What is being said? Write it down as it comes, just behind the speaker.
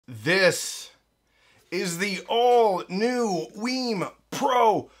This is the all-new Wiim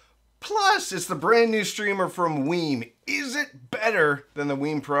Pro Plus. It's the brand new streamer from Wiim. Is it better than the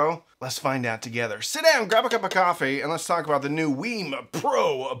Wiim Pro? Let's find out together. Sit down, grab a cup of coffee, and let's talk about the new Wiim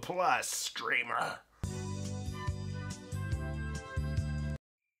Pro Plus streamer.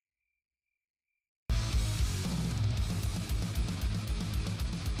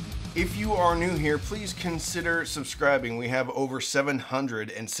 If you are new here, please consider subscribing. We have over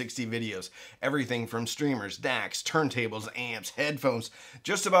 760 videos. Everything from streamers, DACs, turntables, amps, headphones,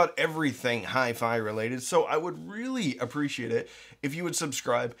 just about everything hi-fi related. So I would really appreciate it if you would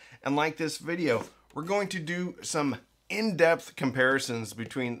subscribe and like this video. We're going to do some in-depth comparisons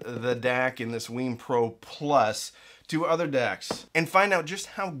between the DAC and this Wiim Pro Plus to other DACs and find out just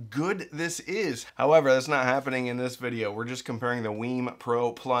how good this is. However, that's not happening in this video. We're just comparing the Wiim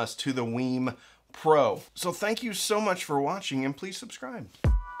Pro Plus to the Wiim Pro. So thank you so much for watching, and please subscribe.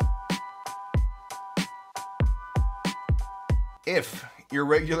 If you're a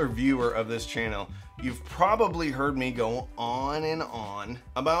regular viewer of this channel, you've probably heard me go on and on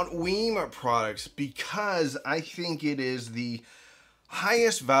about Wiim products because I think it is the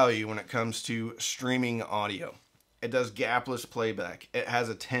highest value when it comes to streaming audio. It does gapless playback. It has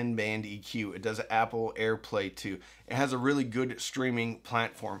a 10-band EQ. It does Apple AirPlay 2. It has a really good streaming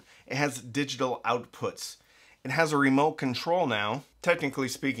platform. It has digital outputs. It has a remote control now. Technically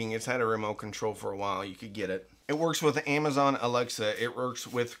speaking, it's had a remote control for a while. You could get it. It works with Amazon Alexa. It works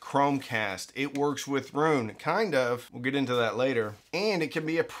with Chromecast. It works with Roon, kind of. We'll get into that later. And it can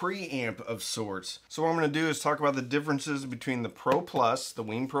be a preamp of sorts. So what I'm going to do is talk about the differences between the Pro Plus, the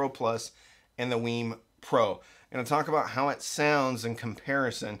Wiim Pro Plus, and the Wiim Pro. I'm going to talk about how it sounds in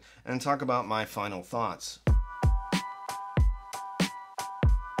comparison and talk about my final thoughts.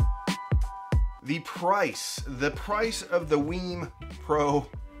 The price of the Wiim Pro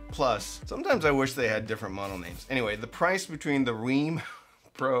Plus. Sometimes I wish they had different model names. Anyway, the price between the Wiim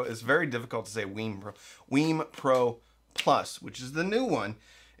Pro, is very difficult to say Wiim Pro Plus, which is the new one,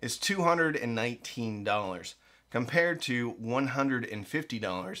 is $219 compared to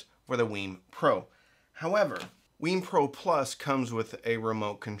 $150 for the Wiim Pro. However, Wiim Pro Plus comes with a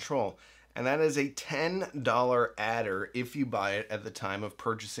remote control, and that is a $10 adder if you buy it at the time of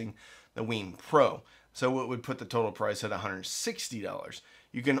purchasing the Wiim Pro. So it would put the total price at $160.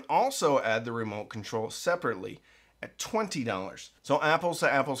 You can also add the remote control separately at $20. So apples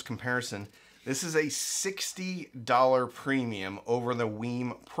to apples comparison, this is a $60 premium over the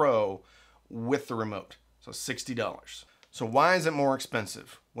Wiim Pro with the remote. So $60. So why is it more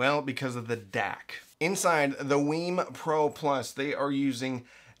expensive? Well, because of the DAC. Inside the Wiim Pro Plus, they are using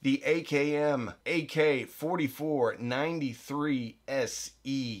the AKM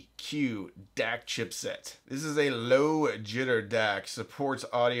AK4493SEQ DAC chipset. This is a low jitter DAC, supports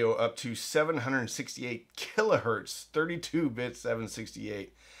audio up to 768 kilohertz, 32-bit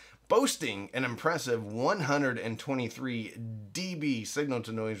 768, boasting an impressive 123 dB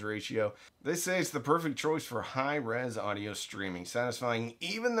signal-to-noise ratio. They say it's the perfect choice for high-res audio streaming, satisfying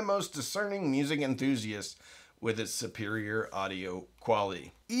even the most discerning music enthusiasts with its superior audio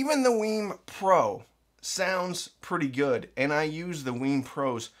quality. Even the Wiim Pro sounds pretty good, and I use the Wiim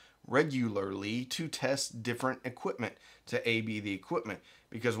Pros regularly to test different equipment, to A/B the equipment,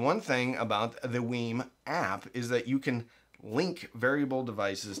 because one thing about the Wiim app is that you can link variable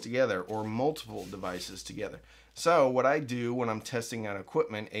devices together or multiple devices together. So what I do when I'm testing out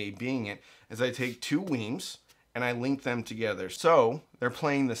equipment, A/Bing it, is I take two Wiims and I link them together. So they're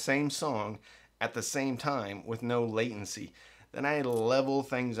playing the same song at the same time with no latency. Then I level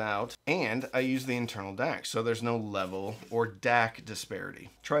things out and I use the internal DAC, so there's no level or DAC disparity.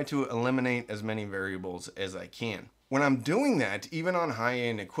 Try to eliminate as many variables as I can. When I'm doing that, even on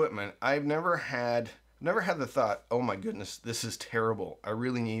high-end equipment, I've never had the thought, oh my goodness, this is terrible. I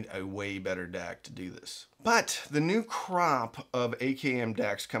really need a way better DAC to do this. But the new crop of AKM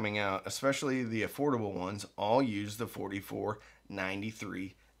DACs coming out, especially the affordable ones, all use the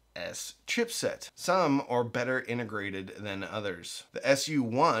 4493S chipset. Some are better integrated than others. The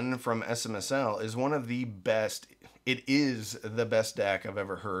SU1 from SMSL is one of the best. It is the best DAC I've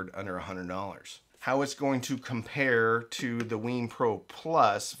ever heard under $100. How it's going to compare to the Wiim Pro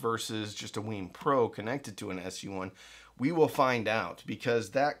Plus versus just a Wiim Pro connected to an SU1, we will find out,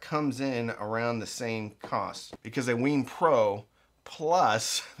 because that comes in around the same cost. Because a Wiim Pro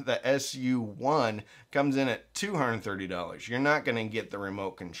Plus, the SU1, comes in at $230. You're not going to get the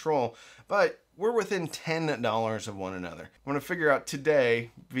remote control, but we're within $10 of one another. I'm going to figure out today,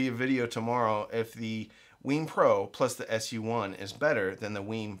 via video tomorrow, if the Wiim Pro plus the SU1 is better than the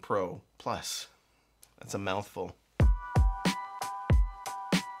Wiim Pro Plus. That's a mouthful.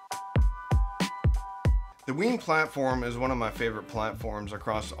 The Wiim platform is one of my favorite platforms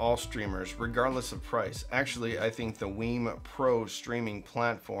across all streamers, regardless of price. Actually, I think the Wiim Pro streaming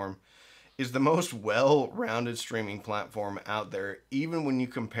platform is the most well-rounded streaming platform out there, even when you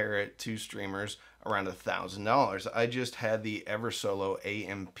compare it to streamers around $1,000. I just had the Eversolo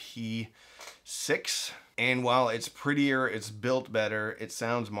AMP6, and while it's prettier, it's built better, it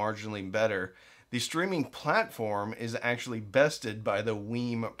sounds marginally better, the streaming platform is actually bested by the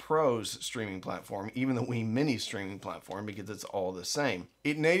Wiim Pro's streaming platform, even the Wiim Mini streaming platform, because it's all the same.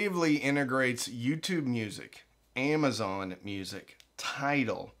 It natively integrates YouTube Music, Amazon Music,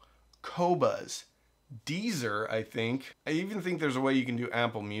 Tidal, Qobuz, Deezer, I think. I even think there's a way you can do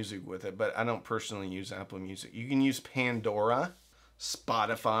Apple Music with it, but I don't personally use Apple Music. You can use Pandora.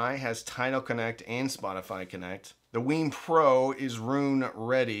 Spotify has Tidal Connect and Spotify Connect. The Wiim Pro is Rune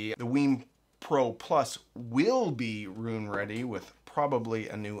ready. The Wiim Pro Plus will be Rune ready with probably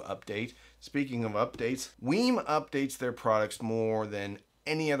a new update. Speaking of updates, Wiim updates their products more than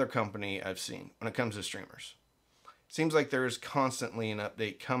any other company I've seen when it comes to streamers. Seems like there is constantly an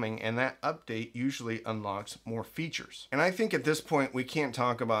update coming, and that update usually unlocks more features. And I think at this point we can't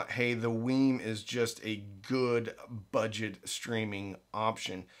talk about, hey, the Wiim is just a good budget streaming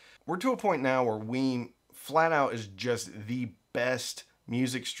option. We're to a point now where Wiim flat out is just the best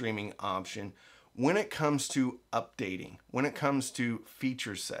music streaming option when it comes to updating, when it comes to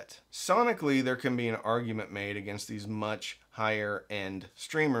feature set. Sonically, there can be an argument made against these much higher end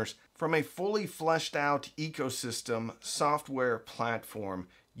streamers. From a fully fleshed out ecosystem software platform,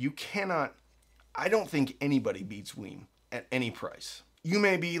 you cannot, I don't think anybody beats Wiim at any price. You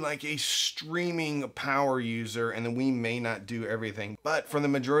may be like a streaming power user and the Wiim may not do everything, but for the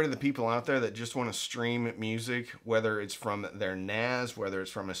majority of the people out there that just want to stream music, whether it's from their NAS, whether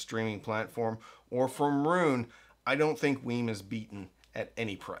it's from a streaming platform, or from Rune, I don't think Wiim is beaten at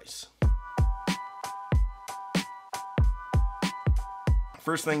any price.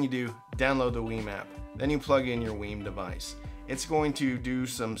 First thing you do, download the Wiim app. Then you plug in your Wiim device. It's going to do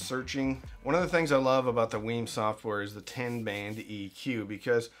some searching. One of the things I love about the Wiim software is the 10-band EQ,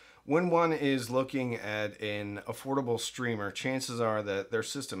 because when one is looking at an affordable streamer, chances are that their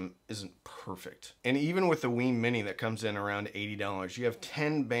system isn't perfect. And even with the Wiim Mini that comes in around $80, you have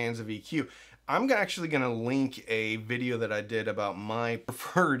 10 bands of EQ. I'm actually going to link a video that I did about my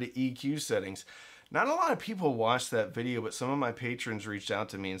preferred EQ settings. Not a lot of people watched that video, but some of my patrons reached out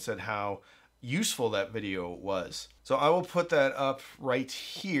to me and said how useful that video was. So I will put that up right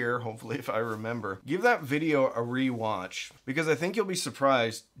here, hopefully if I remember. Give that video a rewatch, because I think you'll be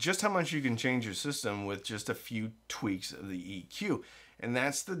surprised just how much you can change your system with just a few tweaks of the EQ. And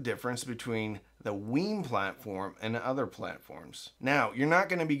that's the difference between the Wiim platform and other platforms. Now, you're not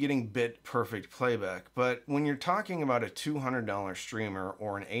going to be getting bit perfect playback, but when you're talking about a $200 streamer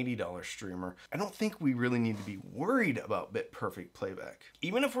or an $80 streamer, I don't think we really need to be worried about bit perfect playback.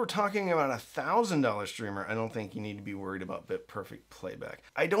 Even if we're talking about a $1,000 streamer, I don't think you need to be worried about bit perfect playback.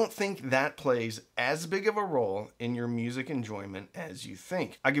 I don't think that plays as big of a role in your music enjoyment as you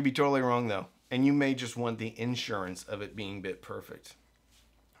think. I could be totally wrong though, and you may just want the insurance of it being bit perfect.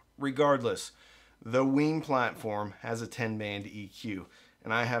 Regardless, the Wiim platform has a 10-band EQ,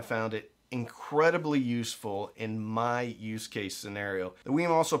 and I have found it incredibly useful in my use case scenario. The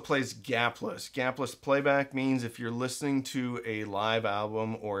Wiim also plays gapless. Gapless playback means if you're listening to a live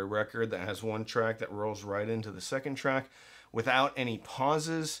album or a record that has one track that rolls right into the second track without any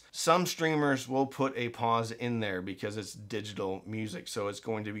pauses, some streamers will put a pause in there because it's digital music, so it's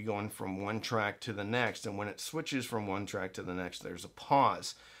going to be going from one track to the next, and when it switches from one track to the next, there's a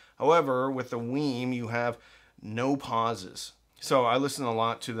pause. However, with the Wiim, you have no pauses. So I listen a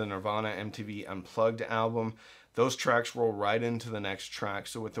lot to the Nirvana MTV Unplugged album. Those tracks roll right into the next track.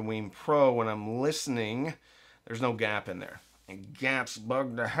 So with the Wiim Pro, when I'm listening, there's no gap in there. And gaps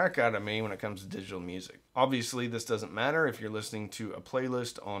bug the heck out of me when it comes to digital music. Obviously, this doesn't matter if you're listening to a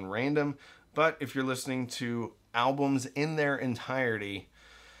playlist on random, but if you're listening to albums in their entirety,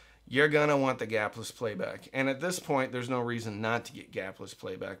 you're gonna want the gapless playback. And at this point, there's no reason not to get gapless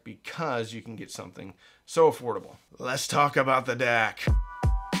playback because you can get something so affordable. Let's talk about the DAC.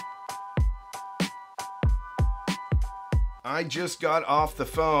 I just got off the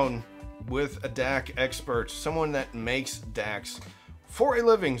phone with a DAC expert, someone that makes DACs for a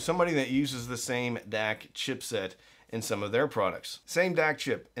living, somebody that uses the same DAC chipset in some of their products. Same DAC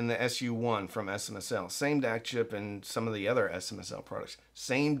chip in the SU1 from SMSL. Same DAC chip in some of the other SMSL products.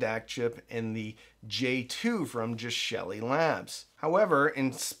 Same DAC chip in the J2 from Just Shelly Labs. However,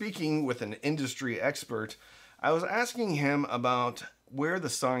 in speaking with an industry expert, I was asking him about where the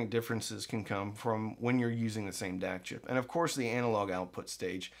sonic differences can come from when you're using the same DAC chip. And of course, the analog output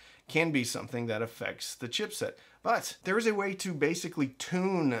stage can be something that affects the chipset. But there is a way to basically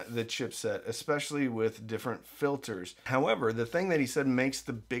tune the chipset, especially with different filters. However, the thing that he said makes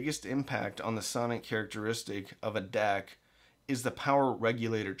the biggest impact on the sonic characteristic of a DAC is the power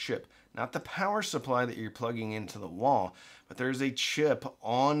regulator chip. Not the power supply that you're plugging into the wall, but there's a chip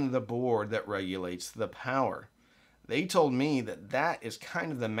on the board that regulates the power. They told me that that is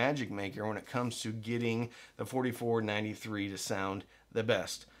kind of the magic maker when it comes to getting the 4493 to sound the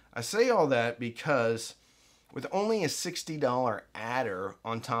best. I say all that because with only a $60 adder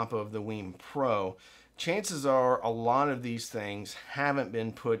on top of the Wiim Pro, chances are a lot of these things haven't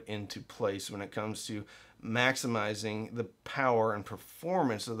been put into place when it comes to maximizing the power and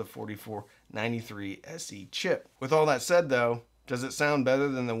performance of the 4493 SE chip. With all that said though, does it sound better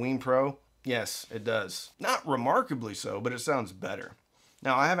than the Wiim Pro? Yes, it does. Not remarkably so, but it sounds better.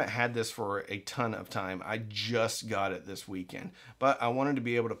 Now, I haven't had this for a ton of time. I just got it this weekend, but I wanted to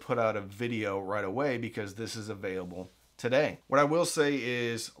be able to put out a video right away because this is available today. What I will say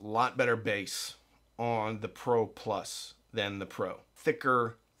is a lot better bass on the Pro Plus than the Pro.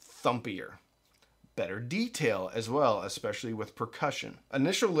 Thicker, thumpier. Better detail as well, especially with percussion.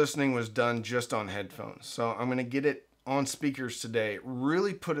 Initial listening was done just on headphones, so I'm going to get it on speakers today,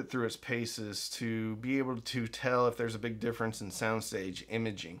 really put it through its paces to be able to tell if there's a big difference in soundstage,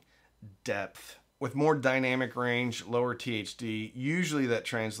 imaging, depth. With more dynamic range, lower THD, usually that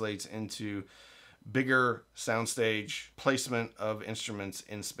translates into bigger soundstage, placement of instruments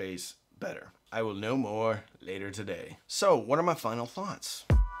in space better. I will know more later today. So, what are my final thoughts?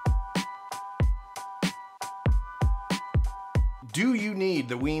 Do you need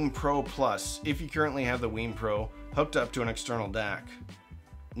the Wiim Pro Plus if you currently have the Wiim Pro hooked up to an external DAC?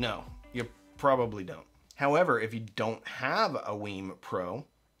 No, you probably don't. However, if you don't have a Wiim Pro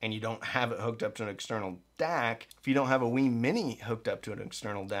and you don't have it hooked up to an external DAC, if you don't have a Wiim Mini hooked up to an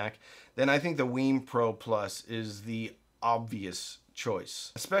external DAC, then I think the Wiim Pro Plus is the obvious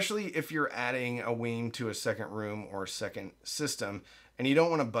choice. Especially if you're adding a Wiim to a second room or a second system and you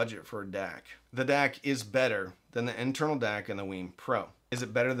don't want to budget for a DAC. The DAC is better than the internal DAC in the Wiim Pro. Is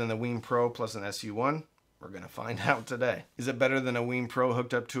it better than the Wiim Pro plus an SU1? We're going to find out today. Is it better than a Wiim Pro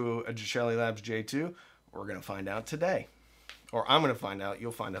hooked up to a Geshelli Labs J2? We're going to find out today. Or I'm going to find out.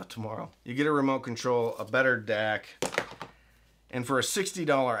 You'll find out tomorrow. You get a remote control, a better DAC, and for a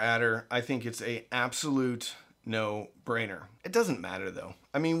 $60 adder, I think it's an absolute no-brainer. It doesn't matter though.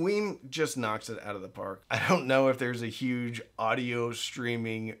 I mean, Wiim just knocks it out of the park. I don't know if there's a huge audio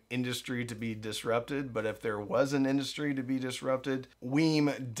streaming industry to be disrupted, but if there was an industry to be disrupted,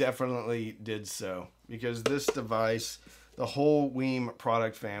 Wiim definitely did so. Because this device, the whole Wiim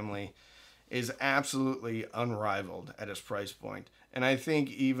product family, is absolutely unrivaled at its price point. And I think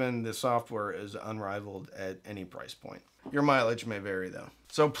even the software is unrivaled at any price point. Your mileage may vary though.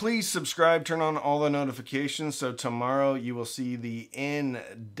 So please subscribe, turn on all the notifications so tomorrow you will see the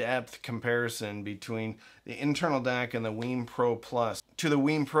in-depth comparison between the internal DAC and the Wiim Pro Plus to the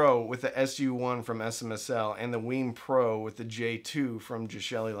Wiim Pro with the SU1 from SMSL and the Wiim Pro with the J2 from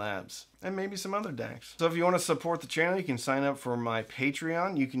Geshelli Labs. And maybe some other DACs. So if you want to support the channel, you can sign up for my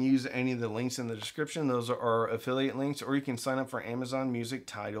Patreon. You can use any of the links in the description. Those are our affiliate links, or you can sign up for Amazon Music,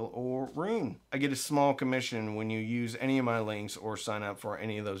 Tidal, or Roon. I get a small commission when you use any of my links or sign up for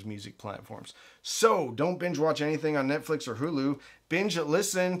any of those music platforms. So don't binge watch anything on Netflix or Hulu. Binge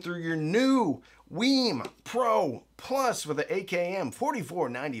listen through your new Wiim Pro Plus with the AKM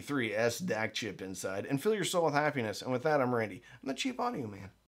 4493S DAC chip inside and fill your soul with happiness. And with that, I'm Randy. I'm the Cheap Audio Man.